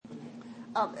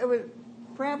It was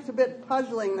perhaps a bit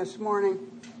puzzling this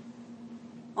morning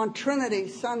on Trinity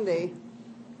Sunday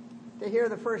to hear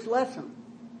the first lesson,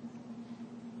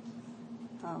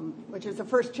 which is the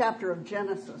first chapter of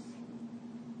Genesis.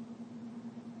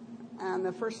 And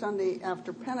the first Sunday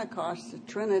after Pentecost,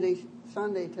 Trinity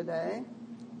Sunday today,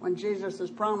 when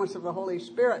Jesus' promise of the Holy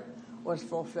Spirit was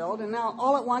fulfilled. And now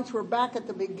all at once we're back at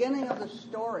the beginning of the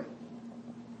story.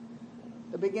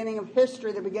 The beginning of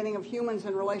history, the beginning of humans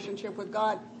in relationship with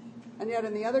God. And yet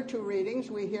in the other two readings,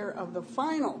 we hear of the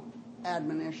final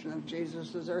admonition of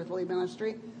Jesus' earthly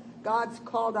ministry. God's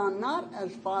called on not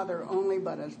as Father only,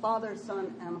 but as Father,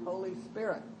 Son, and Holy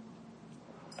Spirit.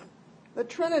 The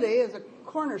Trinity is a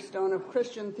cornerstone of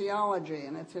Christian theology,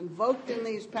 and it's invoked in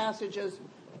these passages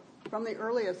from the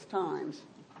earliest times.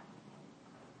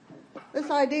 This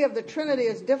idea of the Trinity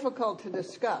is difficult to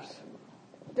discuss,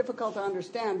 difficult to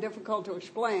understand, difficult to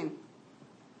explain.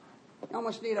 You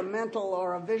almost need a mental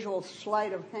or a visual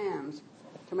sleight of hands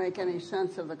to make any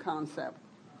sense of the concept.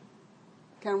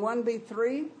 Can one be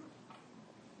three?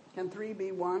 Can three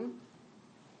be one?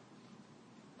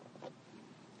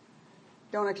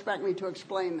 Don't expect me to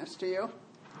explain this to you.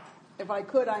 If I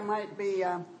could, I might be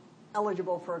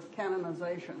eligible for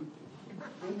canonization.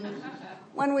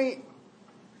 When we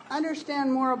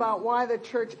understand more about why the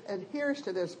church adheres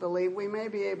to this belief, we may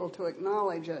be able to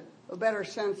acknowledge a better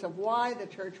sense of why the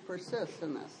church persists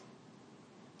in this.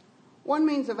 One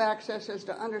means of access is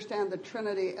to understand the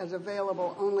Trinity as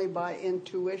available only by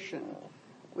intuition.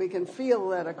 We can feel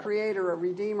that a creator, a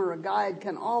redeemer, a guide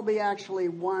can all be actually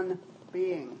one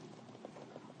being.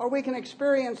 Or we can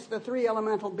experience the three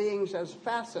elemental beings as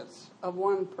facets of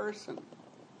one person.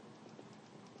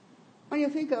 When you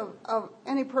think of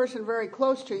any person very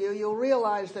close to you, you'll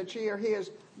realize that she or he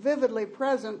is vividly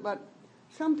present, but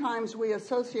sometimes we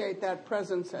associate that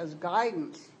presence as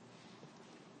guidance,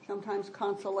 sometimes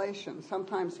consolation,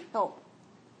 sometimes help,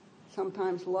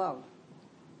 sometimes love.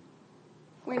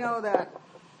 We know that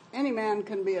any man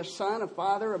can be a son, a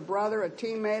father, a brother, a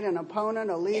teammate, an opponent,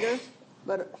 a leader,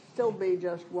 but still be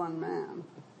just one man.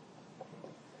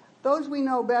 Those we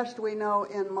know best, we know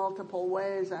in multiple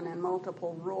ways and in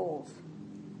multiple roles.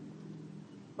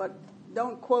 But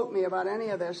don't quote me about any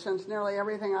of this, since nearly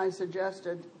everything I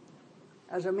suggested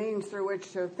as a means through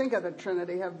which to think of the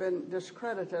Trinity have been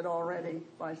discredited already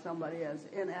by somebody as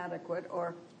inadequate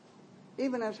or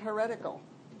even as heretical.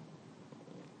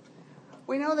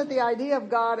 We know that the idea of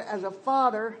God as a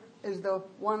father is the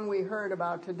one we heard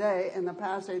about today in the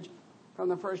passage from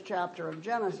the first chapter of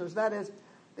Genesis. That is,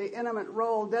 the intimate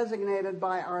role designated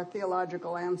by our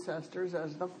theological ancestors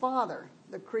as the Father,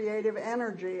 the creative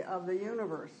energy of the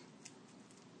universe.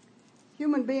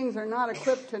 Human beings are not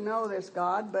equipped to know this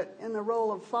God, but in the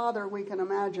role of Father, we can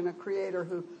imagine a creator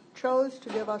who chose to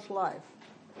give us life.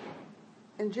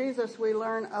 In Jesus, we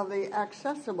learn of the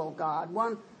accessible God,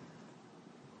 one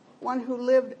who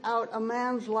lived out a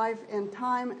man's life in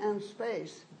time and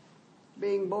space,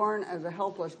 being born as a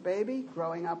helpless baby,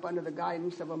 growing up under the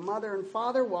guidance of a mother and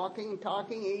father, walking,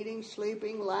 talking, eating,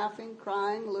 sleeping, laughing,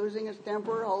 crying, losing his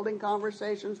temper, holding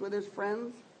conversations with his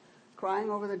friends,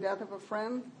 crying over the death of a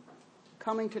friend,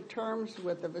 coming to terms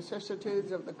with the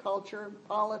vicissitudes of the culture,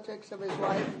 politics of his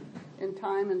life in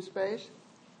time and space,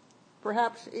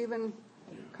 perhaps even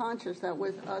conscious that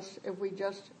with us, if we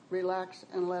just relax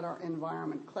and let our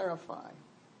environment clarify,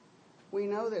 we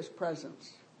know this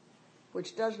presence,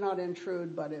 which does not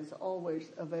intrude but is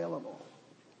always available.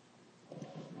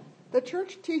 The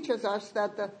church teaches us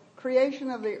that the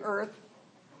creation of the earth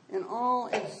in all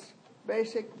its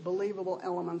basic believable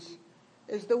elements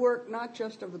is the work not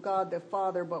just of God the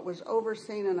Father, but was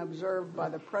overseen and observed by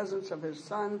the presence of his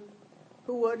Son,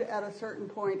 who would at a certain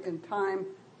point in time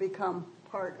become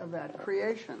part of that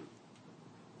creation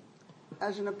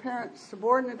as an apparent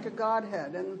subordinate to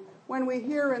Godhead. And when we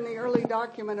hear in the early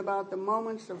document about the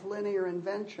moments of linear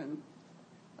invention,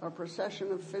 or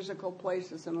procession of physical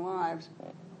places and lives,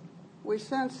 we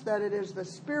sense that it is the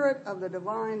Spirit of the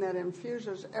divine that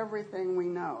infuses everything we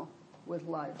know with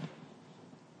life.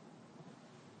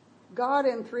 God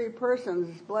in three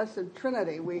persons, Blessed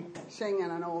Trinity, we sing in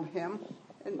an old hymn.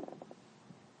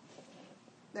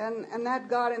 And that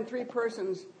God in three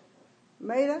persons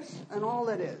made us and all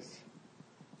that is,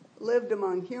 lived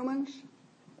among humans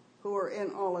who are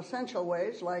in all essential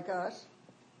ways like us,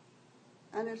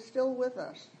 and is still with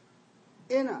us,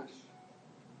 in us,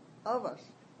 of us,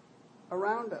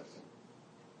 around us.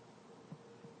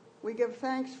 We give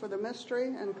thanks for the mystery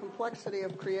and complexity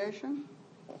of creation.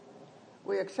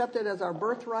 We accept it as our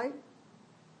birthright,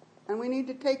 and we need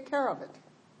to take care of it.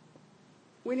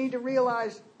 We need to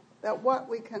realize that what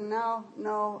we can now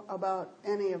know about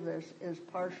any of this is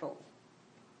partial.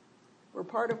 We're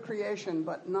part of creation,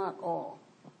 but not all.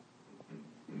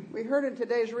 We heard in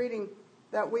today's reading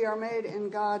that we are made in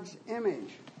God's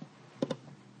image.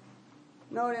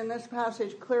 Note in this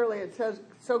passage clearly it says,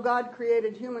 so God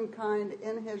created humankind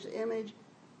in his image.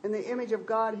 In the image of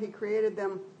God he created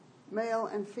them, male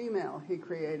and female he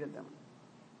created them.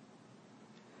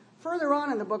 Further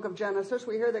on in the book of Genesis,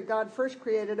 we hear that God first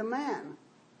created a man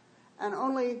and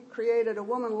only created a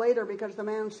woman later because the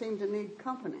man seemed to need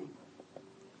company.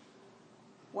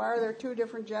 Why are there two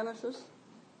different Genesis?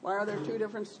 Why are there two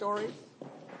different stories?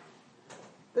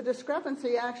 The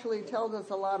discrepancy actually tells us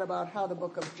a lot about how the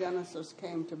book of Genesis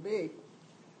came to be.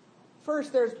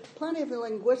 First, there's plenty of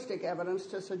linguistic evidence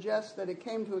to suggest that it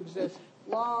came to exist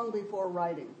long before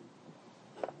writing.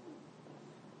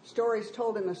 Stories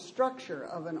told in the structure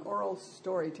of an oral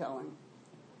storytelling,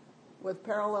 with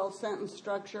parallel sentence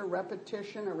structure,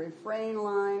 repetition, a refrain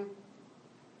line,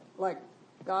 like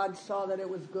God saw that it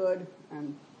was good,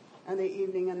 and the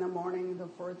evening and the morning, the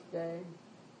fourth day.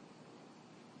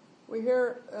 We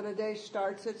hear that a day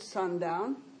starts at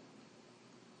sundown.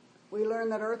 We learn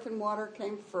that earth and water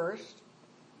came first,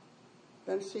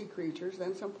 then sea creatures,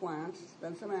 then some plants,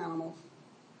 then some animals.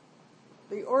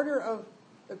 The order of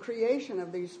the creation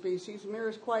of these species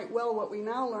mirrors quite well what we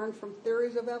now learn from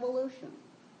theories of evolution.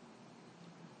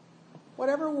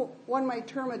 Whatever one may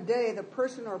term a day, the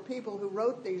person or people who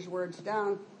wrote these words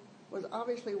down was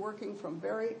obviously working from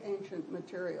very ancient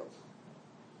materials.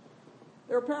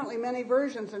 There are apparently many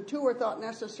versions, and two were thought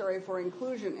necessary for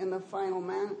inclusion in the final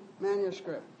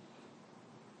manuscript.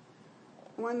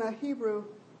 When the Hebrew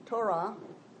Torah,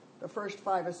 the first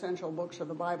 5 essential books of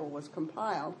the Bible, was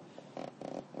compiled,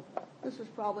 this was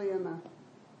probably in the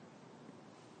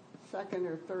 2nd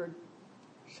or 3rd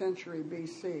century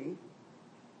BC,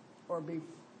 or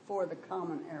before the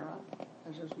Common Era,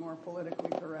 as is more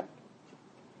politically correct.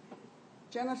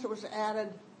 Genesis was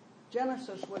added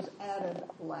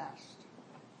last.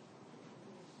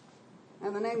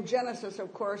 And the name Genesis,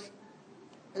 of course,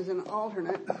 is an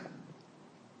alternate.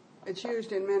 It's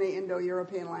used in many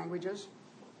Indo-European languages.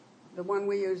 The one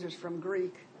we use is from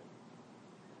Greek.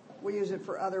 We use it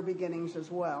for other beginnings as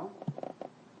well.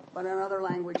 But in other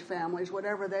language families,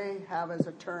 whatever they have as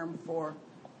a term for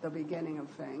the beginning of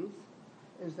things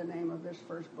is the name of this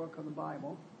first book of the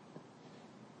Bible.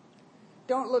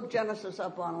 Don't look Genesis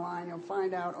up online. You'll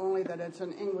find out only that it's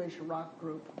an English rock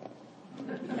group.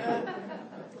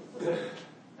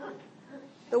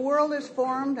 The world is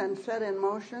formed and set in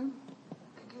motion.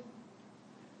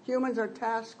 Humans are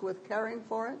tasked with caring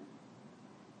for it.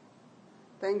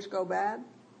 Things go bad.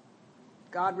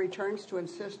 God returns to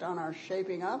insist on our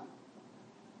shaping up.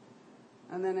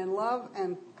 And then in love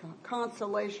and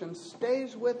consolation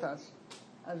stays with us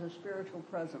as a spiritual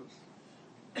presence.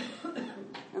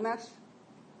 And that's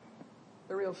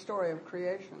the real story of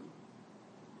creation.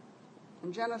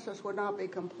 And Genesis would not be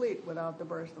complete without the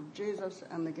birth of Jesus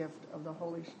and the gift of the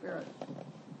Holy Spirit.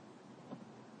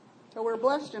 So we're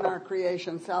blessed in our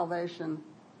creation, salvation,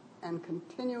 and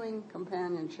continuing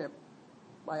companionship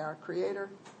by our Creator,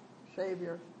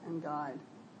 Savior, and Guide.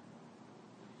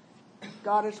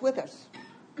 God is with us.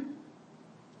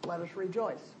 Let us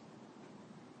rejoice.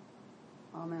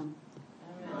 Amen.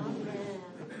 Amen.